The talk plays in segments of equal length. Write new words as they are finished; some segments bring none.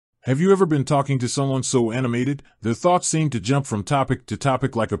Have you ever been talking to someone so animated, their thoughts seem to jump from topic to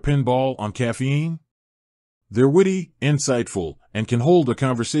topic like a pinball on caffeine? They're witty, insightful, and can hold a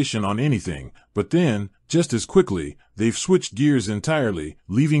conversation on anything, but then, just as quickly, they've switched gears entirely,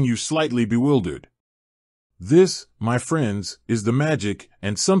 leaving you slightly bewildered. This, my friends, is the magic,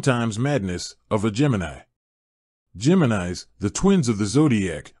 and sometimes madness, of a Gemini. Geminis, the twins of the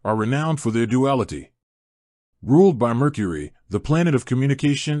zodiac, are renowned for their duality. Ruled by Mercury, the planet of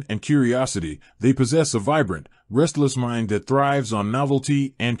communication and curiosity, they possess a vibrant, restless mind that thrives on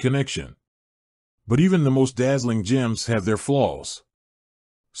novelty and connection. But even the most dazzling gems have their flaws.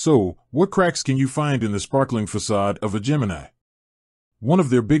 So, what cracks can you find in the sparkling facade of a Gemini? One of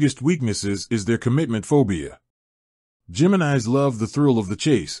their biggest weaknesses is their commitment phobia. Geminis love the thrill of the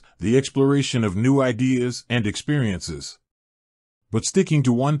chase, the exploration of new ideas and experiences. But sticking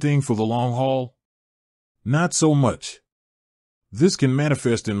to one thing for the long haul? Not so much. This can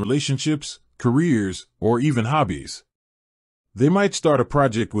manifest in relationships, careers, or even hobbies. They might start a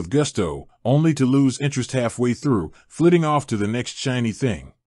project with gusto, only to lose interest halfway through, flitting off to the next shiny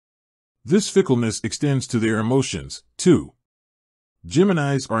thing. This fickleness extends to their emotions, too.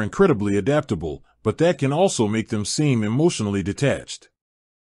 Geminis are incredibly adaptable, but that can also make them seem emotionally detached.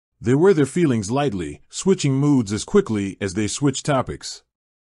 They wear their feelings lightly, switching moods as quickly as they switch topics.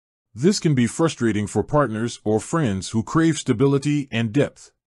 This can be frustrating for partners or friends who crave stability and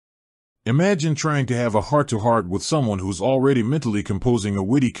depth. Imagine trying to have a heart-to-heart with someone who's already mentally composing a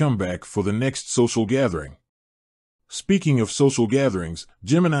witty comeback for the next social gathering. Speaking of social gatherings,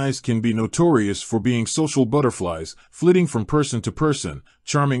 Geminis can be notorious for being social butterflies, flitting from person to person,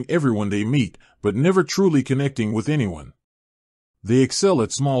 charming everyone they meet, but never truly connecting with anyone. They excel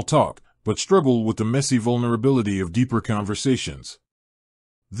at small talk, but struggle with the messy vulnerability of deeper conversations.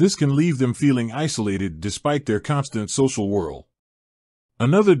 This can leave them feeling isolated despite their constant social whirl.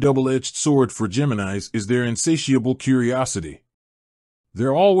 Another double-edged sword for Geminis is their insatiable curiosity.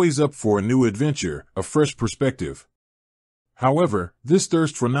 They're always up for a new adventure, a fresh perspective. However, this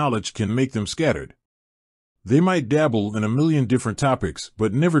thirst for knowledge can make them scattered. They might dabble in a million different topics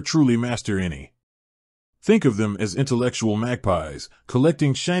but never truly master any. Think of them as intellectual magpies,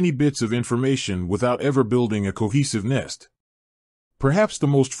 collecting shiny bits of information without ever building a cohesive nest. Perhaps the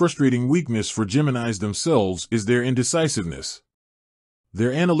most frustrating weakness for Geminis themselves is their indecisiveness.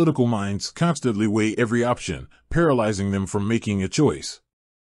 Their analytical minds constantly weigh every option, paralyzing them from making a choice.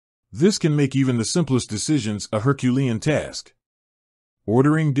 This can make even the simplest decisions a Herculean task.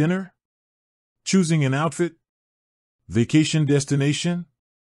 Ordering dinner? Choosing an outfit? Vacation destination?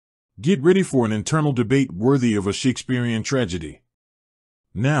 Get ready for an internal debate worthy of a Shakespearean tragedy.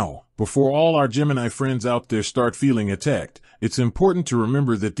 Now, before all our Gemini friends out there start feeling attacked, it's important to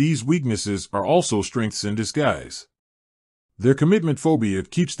remember that these weaknesses are also strengths in disguise. Their commitment phobia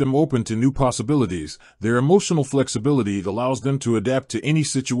keeps them open to new possibilities, their emotional flexibility allows them to adapt to any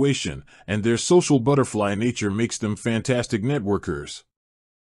situation, and their social butterfly nature makes them fantastic networkers.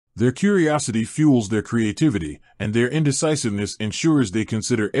 Their curiosity fuels their creativity, and their indecisiveness ensures they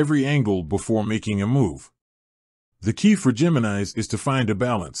consider every angle before making a move. The key for Geminis is to find a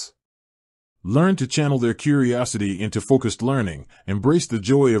balance. Learn to channel their curiosity into focused learning, embrace the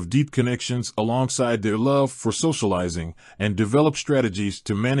joy of deep connections alongside their love for socializing, and develop strategies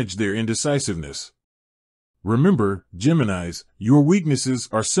to manage their indecisiveness. Remember, Geminis, your weaknesses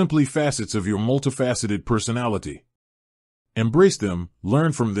are simply facets of your multifaceted personality. Embrace them,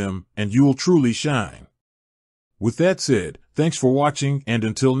 learn from them, and you'll truly shine. With that said, thanks for watching, and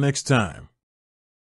until next time.